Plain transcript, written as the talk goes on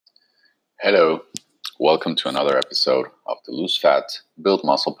Hello, welcome to another episode of the Lose Fat, Build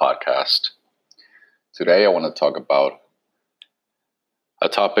Muscle podcast. Today I want to talk about a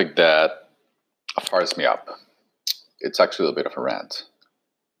topic that fires me up. It's actually a bit of a rant.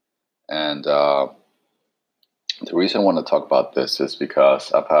 And the reason I want to talk about this is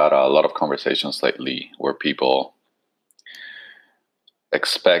because I've had a lot of conversations lately where people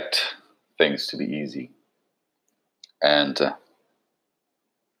expect things to be easy. And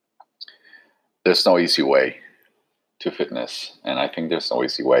there's no easy way to fitness. And I think there's no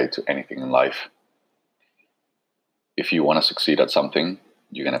easy way to anything in life. If you want to succeed at something,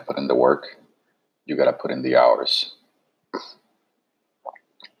 you're going to put in the work. You got to put in the hours.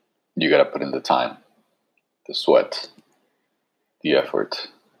 You got to put in the time, the sweat, the effort.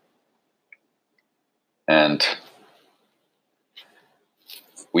 And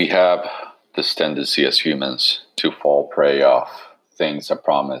we have this tendency as humans to fall prey of things that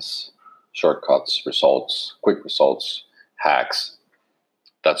promise shortcuts, results, quick results, hacks.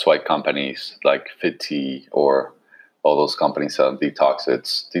 That's why companies like FitTea or all those companies that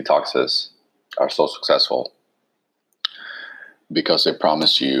detoxes are so successful, because they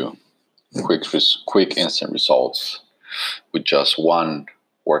promise you quick instant results with just one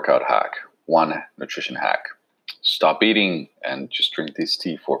workout hack, one nutrition hack. Stop eating and just drink this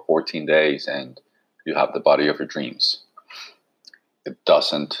tea for 14 days and you have the body of your dreams. It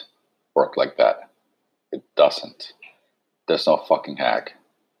doesn't work like that. It doesn't. There's no fucking hack.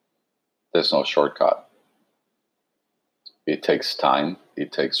 There's no shortcut. It takes time,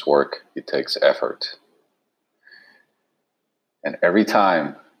 it takes work, it takes effort. And every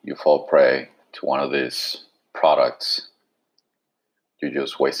time you fall prey to one of these products, you're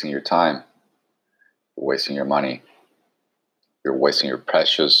just wasting your time. You're wasting your money. You're wasting your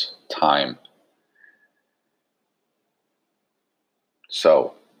precious time.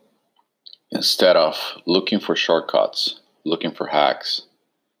 So, instead of looking for shortcuts, looking for hacks,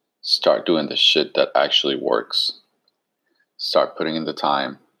 start doing the shit that actually works. Start putting in the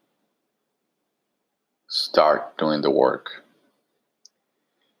time. Start doing the work.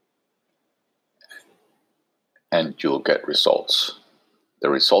 And you'll get results. The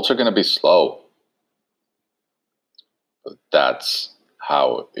results are going to be slow. But that's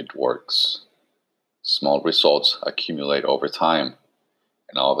how it works. Small results accumulate over time.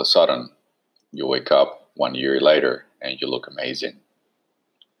 And all of a sudden, you wake up 1 year later and you look amazing.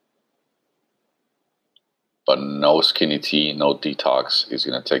 But no skinny tea, no detox is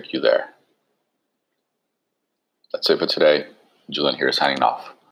going to take you there. That's it for today. Julian here signing off.